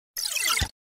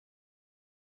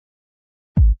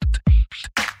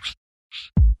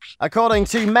According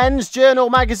to Men's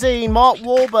Journal magazine, Mark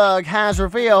Wahlberg has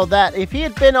revealed that if he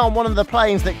had been on one of the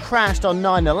planes that crashed on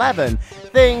 9/11,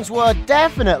 things would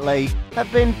definitely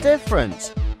have been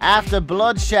different. After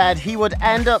bloodshed, he would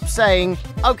end up saying,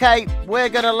 "Okay, we're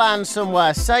gonna land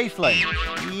somewhere safely."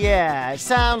 Yeah, it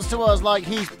sounds to us like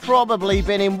he's probably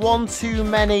been in one too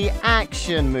many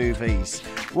action movies.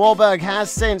 Wahlberg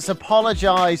has since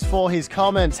apologized for his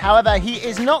comments. However, he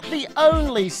is not the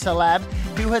only celeb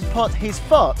who has put his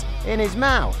foot in his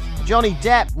mouth. Johnny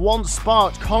Depp once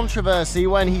sparked controversy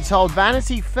when he told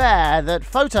Vanity Fair that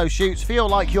photo shoots feel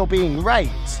like you're being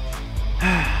raped.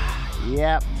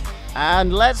 Yep.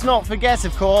 And let's not forget,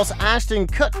 of course, Ashton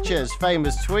Kutcher's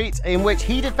famous tweet in which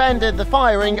he defended the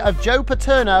firing of Joe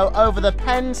Paterno over the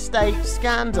Penn State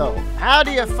scandal. "How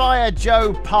do you fire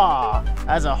Joe Pa?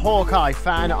 As a Hawkeye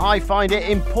fan, I find it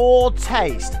in poor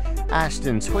taste,"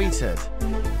 Ashton tweeted.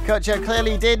 Kutcher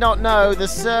clearly did not know the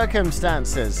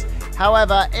circumstances.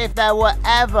 However, if there were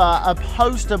ever a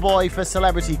poster boy for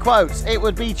celebrity quotes, it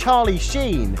would be Charlie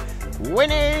Sheen.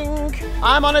 Winning!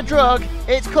 I'm on a drug.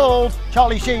 It's called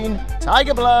Charlie Sheen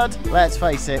Tiger Blood. Let's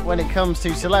face it, when it comes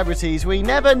to celebrities, we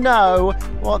never know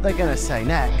what they're gonna say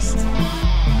next.